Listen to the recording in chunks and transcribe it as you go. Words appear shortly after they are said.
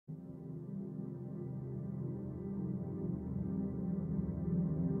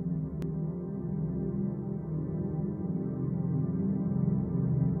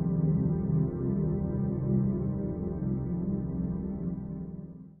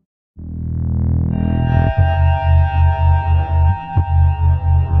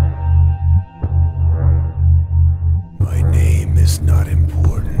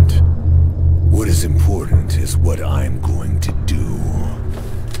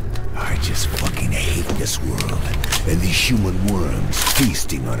just fucking hate this world and these human worms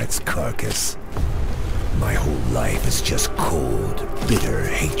feasting on its carcass. My whole life is just cold, bitter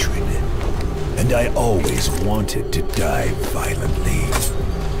hatred. And I always wanted to die violently.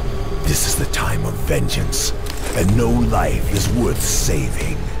 This is the time of vengeance, and no life is worth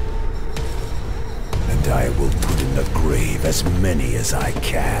saving. And I will put in the grave as many as I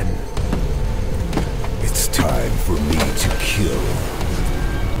can. It's time for me to kill.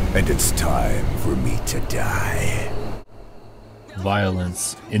 And it's time for me to die.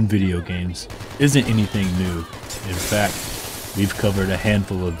 Violence in video games isn't anything new. In fact, we've covered a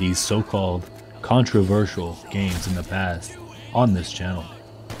handful of these so-called controversial games in the past on this channel.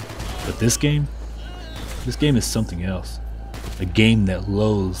 But this game is something else. A game that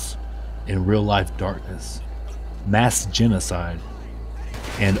loathes in real-life darkness, mass genocide,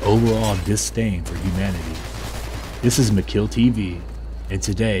 and overall disdain for humanity. This is McKiLL TV, and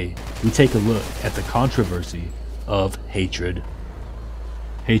today we take a look at the controversy of Hatred.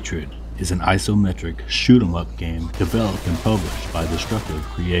 Hatred is an isometric shoot-'em-up game developed and published by Destructive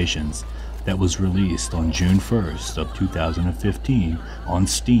Creations that was released on June 1st of 2015 on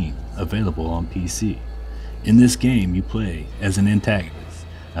Steam, available on PC. In this game, you play as an antagonist,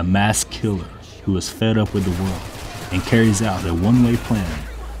 a mass killer who is fed up with the world and carries out a one-way plan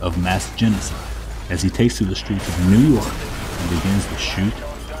of mass genocide as he takes to the streets of New York and begins to shoot,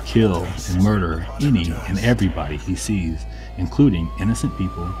 kill, and murder any and everybody he sees, including innocent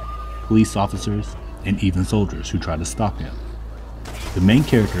people, police officers, and even soldiers who try to stop him. The main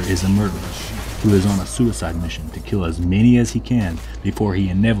character is a murderer who is on a suicide mission to kill as many as he can before he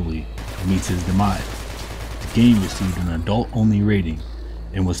inevitably meets his demise. The game received an adult-only rating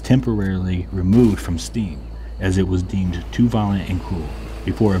and was temporarily removed from Steam as it was deemed too violent and cruel,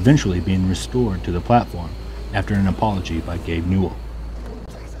 before eventually being restored to the platform after an apology by Gabe Newell.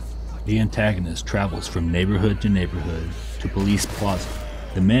 The antagonist travels from neighborhood to neighborhood to police plaza.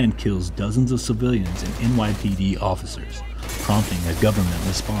 The man kills dozens of civilians and NYPD officers, prompting a government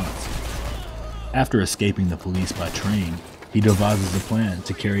response. After escaping the police by train, he devises a plan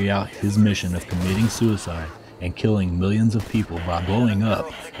to carry out his mission of committing suicide and killing millions of people by blowing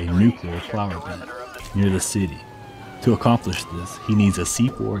up a nuclear power plant near the city. To accomplish this, he needs a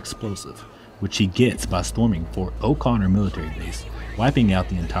C4 explosive, which he gets by storming Fort O'Connor military base, wiping out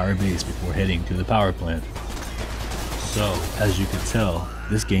the entire base before heading to the power plant. So, as you can tell,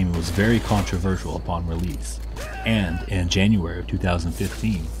 this game was very controversial upon release, and in January of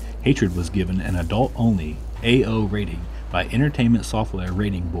 2015, Hatred was given an adult-only AO rating by Entertainment Software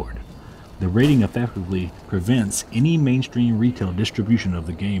Rating Board. The rating effectively prevents any mainstream retail distribution of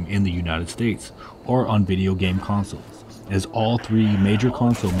the game in the United States or on video game consoles, as all three major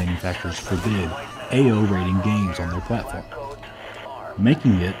console manufacturers forbid AO rating games on their platform,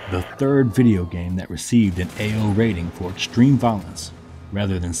 making it the third video game that received an AO rating for extreme violence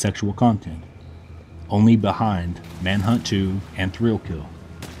rather than sexual content, only behind Manhunt 2 and Thrill Kill.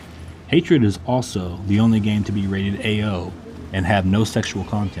 Hatred is also the only game to be rated AO and have no sexual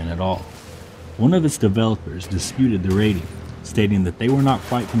content at all. One of its developers disputed the rating, stating that they were not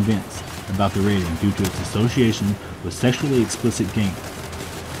quite convinced about the rating due to its association with sexually explicit games.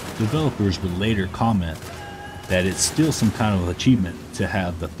 Developers would later comment that it's still some kind of achievement to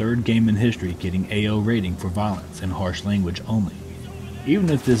have the third game in history getting AO rating for violence and harsh language only, even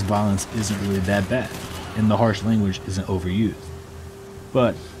if this violence isn't really that bad and the harsh language isn't overused.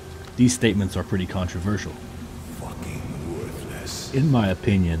 But these statements are pretty controversial. Fucking worthless. In my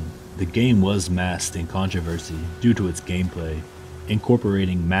opinion, the game was masked in controversy due to its gameplay,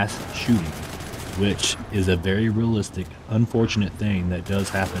 incorporating mass shooting, which is a very realistic, unfortunate thing that does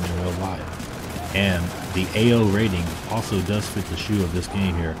happen in real life. And the AO rating also does fit the shoe of this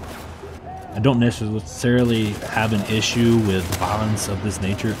game here. I don't necessarily have an issue with violence of this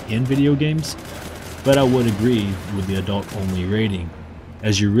nature in video games, but I would agree with the adult-only rating,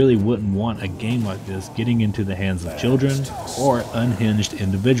 as you really wouldn't want a game like this getting into the hands of children or unhinged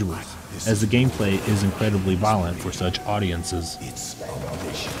individuals, as the gameplay is incredibly violent for such audiences.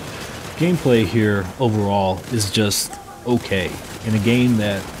 Gameplay here overall is just okay in a game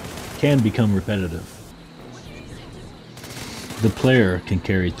that can become repetitive. The player can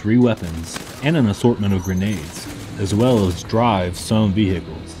carry 3 weapons and an assortment of grenades, as well as drive some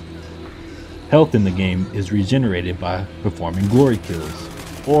vehicles. Health in the game is regenerated by performing glory kills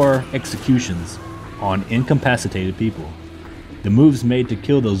or executions on incapacitated people. The moves made to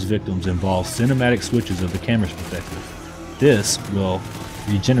kill those victims involve cinematic switches of the camera's perspective. This will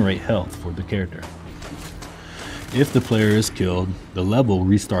regenerate health for the character. If the player is killed, the level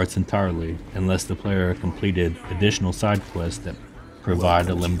restarts entirely unless the player completed additional side quests that provide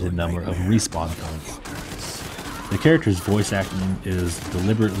a limited number of respawn points. The character's voice acting is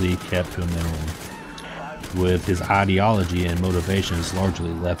deliberately kept to a minimum, with his ideology and motivations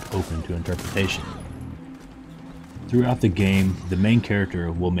largely left open to interpretation. Throughout the game, the main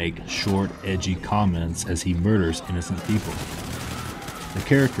character will make short, edgy comments as he murders innocent people. The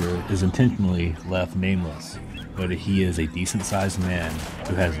character is intentionally left nameless, but he is a decent-sized man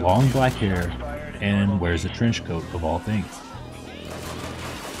who has long black hair and wears a trench coat of all things.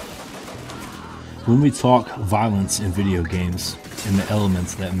 When we talk violence in video games and the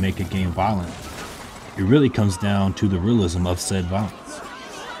elements that make a game violent, it really comes down to the realism of said violence.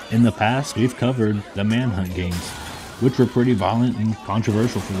 In the past, we've covered the Manhunt games, which were pretty violent and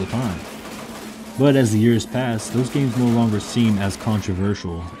controversial for the time. But as the years pass, those games no longer seem as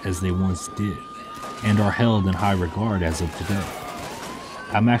controversial as they once did, and are held in high regard as of today.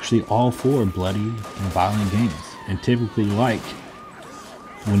 I'm actually all for bloody and violent games, and typically like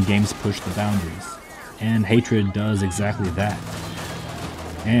when games push the boundaries, and Hatred does exactly that.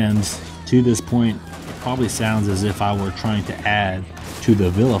 And to this point, it probably sounds as if I were trying to add to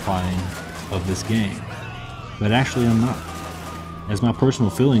the vilifying of this game, but actually I'm not, as my personal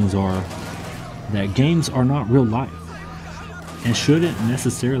feelings are that games are not real life, and shouldn't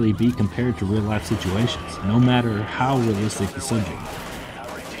necessarily be compared to real life situations, no matter how realistic the subject.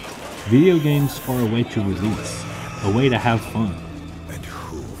 Video games are a way to release, a way to have fun.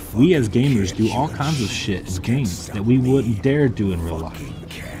 We as gamers do all kinds of shit in games that we wouldn't dare do in real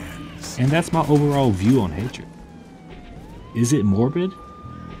life. And that's my overall view on Hatred. Is it morbid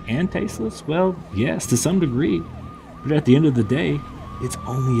and tasteless? Well, yes, to some degree, but at the end of the day, it's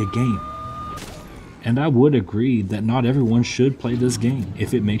only a game. And I would agree that not everyone should play this game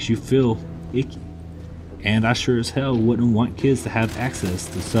if it makes you feel icky. And I sure as hell wouldn't want kids to have access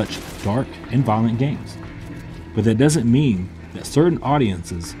to such dark and violent games. But that doesn't mean that certain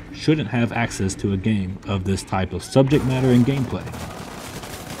audiences shouldn't have access to a game of this type of subject matter and gameplay.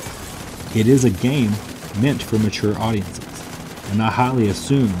 It is a game meant for mature audiences, and I highly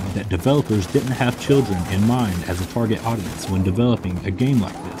assume that developers didn't have children in mind as a target audience when developing a game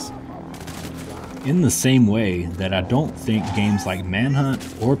like this. In the same way that I don't think games like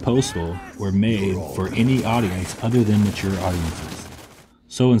Manhunt or Postal were made for any audience other than mature audiences.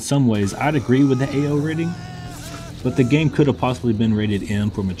 So in some ways I'd agree with the AO rating, but the game could have possibly been rated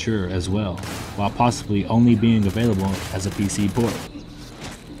M for mature as well, while possibly only being available as a PC port.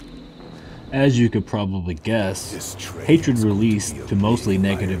 As you could probably guess, Hatred released to mostly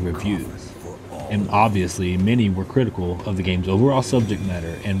negative reviews, and obviously many were critical of the game's overall subject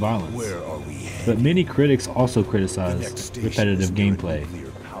matter and violence. But many critics also criticized repetitive gameplay,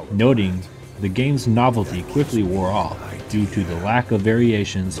 noting the game's novelty quickly wore off due to the lack of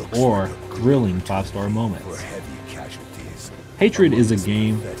variations or thrilling 5-star moments. Hatred is a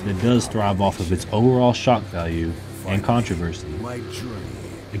game that does thrive off of its overall shock value and controversy.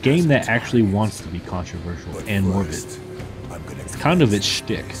 A game that actually wants to be controversial and morbid. It's kind of its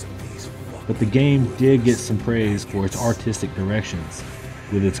shtick. But the game did get some praise for its artistic directions,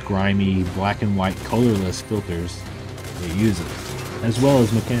 with its grimy, black and white colorless filters it uses, as well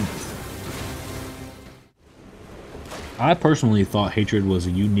as mechanics. I personally thought Hatred was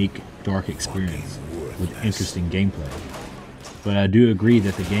a unique, dark experience with interesting gameplay, but I do agree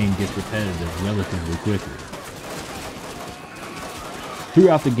that the game gets repetitive relatively quickly.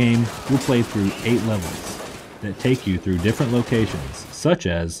 Throughout the game, you'll play through 8 levels that take you through different locations, such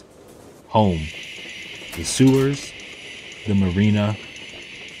as home, the sewers, the marina,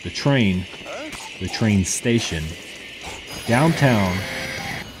 the train station, downtown,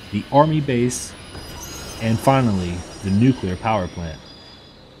 the army base, and finally, the nuclear power plant.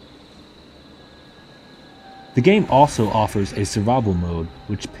 The game also offers a survival mode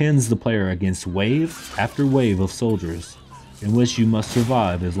which pins the player against wave after wave of soldiers, in which you must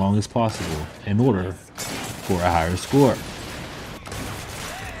survive as long as possible in order for a higher score.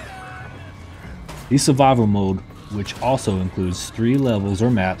 The survival mode, which also includes 3 levels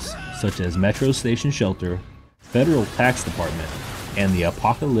or maps such as Metro Station Shelter, Federal Tax Department, and the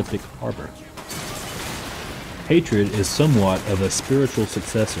Apocalyptic Harbor. Hatred is somewhat of a spiritual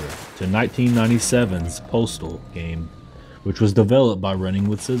successor to 1997's Postal game, which was developed by Running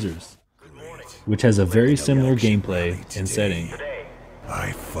with Scissors, which has a very similar gameplay and setting.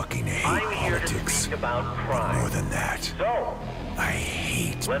 I fucking hate politics, but more than that, I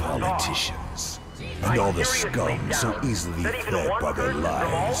hate politicians. And all the scum so easily fed by their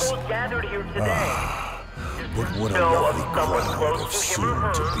lies. But what a lovely crowd of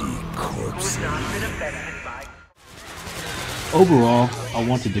soon-to-be corpses. Overall, I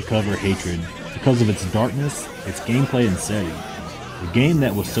wanted to cover Hatred because of its darkness, its gameplay and setting, A game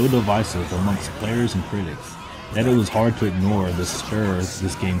that was so divisive amongst players and critics that it was hard to ignore the stir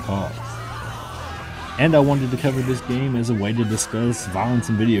this game caused. And I wanted to cover this game as a way to discuss violence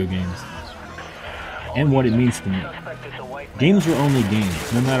in video games and what it means to me. Games are only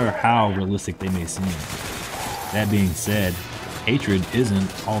games, no matter how realistic they may seem. That being said, hatred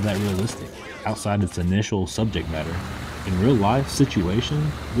isn't all that realistic outside its initial subject matter. In real life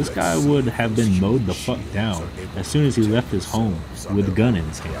situation, this guy would have been mowed the fuck down as soon as he left his home with a gun in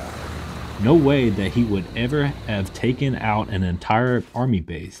his hand. No way that he would ever have taken out an entire army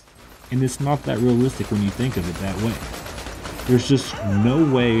base, and it's not that realistic when you think of it that way. There's just no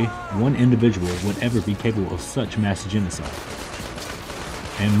way one individual would ever be capable of such mass genocide.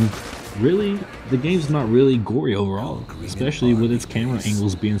 And really, the game's not really gory overall, especially with its camera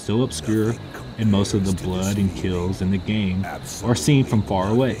angles being so obscure and most of the blood and kills in the game are seen from far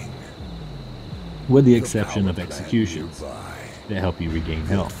away, with the exception of executions that help you regain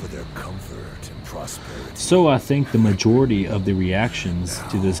health. So I think the majority of the reactions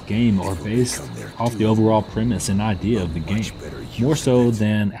to this game are based off the overall premise and idea of the game, more so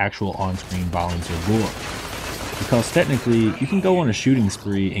than actual on-screen violence or gore. Because technically, you can go on a shooting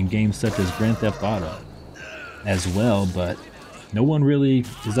spree in games such as Grand Theft Auto as well, but no one really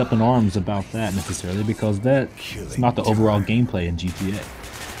is up in arms about that necessarily because that's not the overall gameplay in GTA.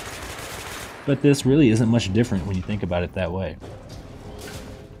 But this really isn't much different when you think about it that way.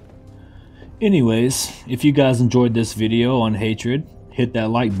 Anyways, if you guys enjoyed this video on hatred, hit that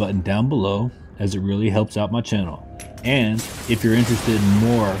like button down below as it really helps out my channel. And if you're interested in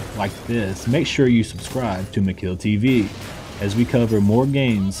more like this, make sure you subscribe to McKiLL TV as we cover more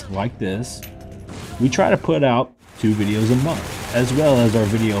games like this. We try to put out 2 videos a month, as well as our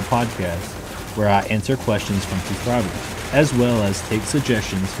video podcast where I answer questions from subscribers, as well as take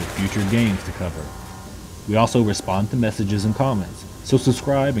suggestions for future games to cover. We also respond to messages and comments, so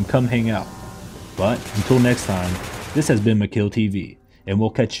subscribe and come hang out. But until next time, this has been McKiLL TV, and we'll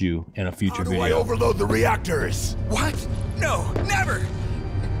catch you in a future video. How do I overload the reactors? What? No, never!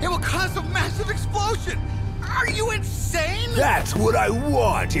 It will cause a massive explosion! Are you insane? That's what I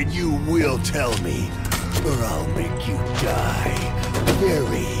want, and you will tell me, or I'll make you die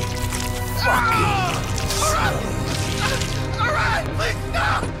very fucking slowly. Alright, please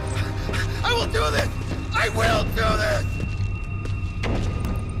stop! I will do this! I will do this!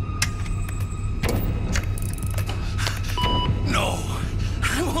 No,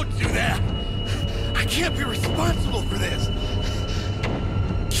 I won't do that. I can't be responsible for this.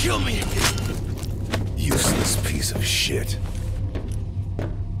 Kill me again. Useless piece of shit.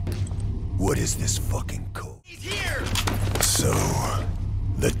 What is this fucking code? He's here! So,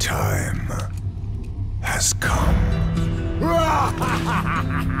 the time has come.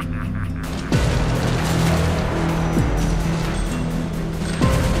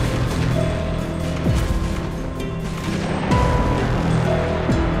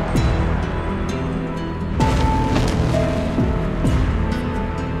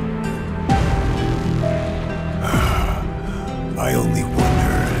 I only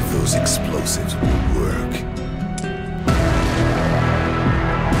wonder if those explosives will work.